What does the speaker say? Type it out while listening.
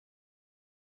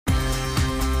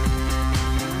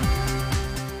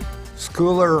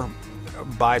Scoular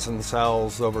buys and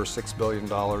sells over $6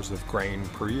 billion of grain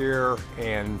per year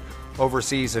and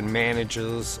oversees and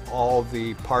manages all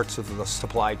the parts of the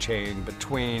supply chain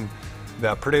between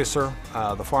the producer,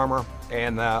 the farmer,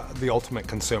 and the ultimate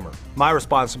consumer. My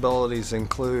responsibilities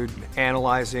include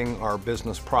analyzing our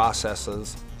business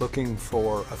processes, looking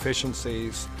for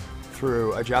efficiencies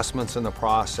through adjustments in the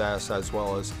process, as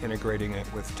well as integrating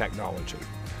it with technology.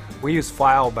 We use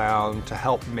FileBound to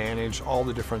help manage all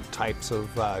the different types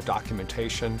of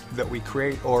documentation that we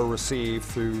create or receive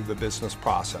through the business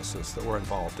processes that we're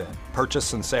involved in.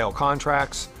 Purchase and sale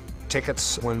contracts,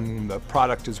 tickets when the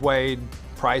product is weighed,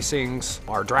 pricings,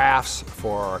 our drafts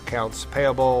for our accounts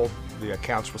payable, the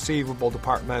accounts receivable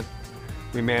department.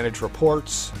 We manage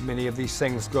reports. Many of these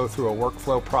things go through a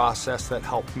workflow process that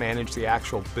help manage the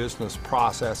actual business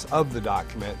process of the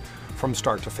document from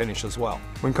start to finish as well.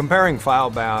 When comparing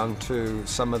FileBound to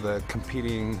some of the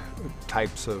competing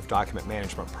types of document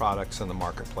management products in the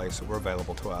marketplace that were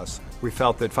available to us, we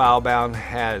felt that FileBound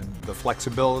had the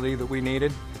flexibility that we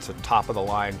needed. It's a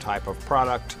top-of-the-line type of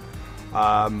product.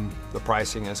 The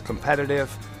pricing is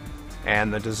competitive,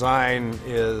 and the design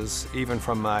is, even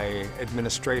from an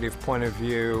administrative point of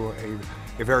view,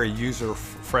 a very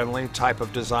user-friendly type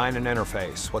of design and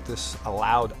interface. What this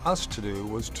allowed us to do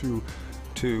was to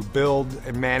build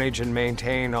and manage and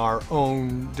maintain our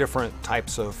own different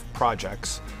types of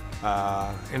projects,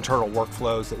 internal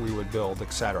workflows that we would build,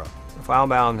 etc.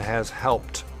 FileBound has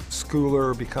helped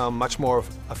Scoular become much more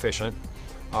efficient.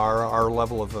 Our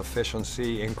level of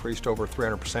efficiency increased over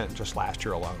 300% just last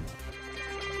year alone.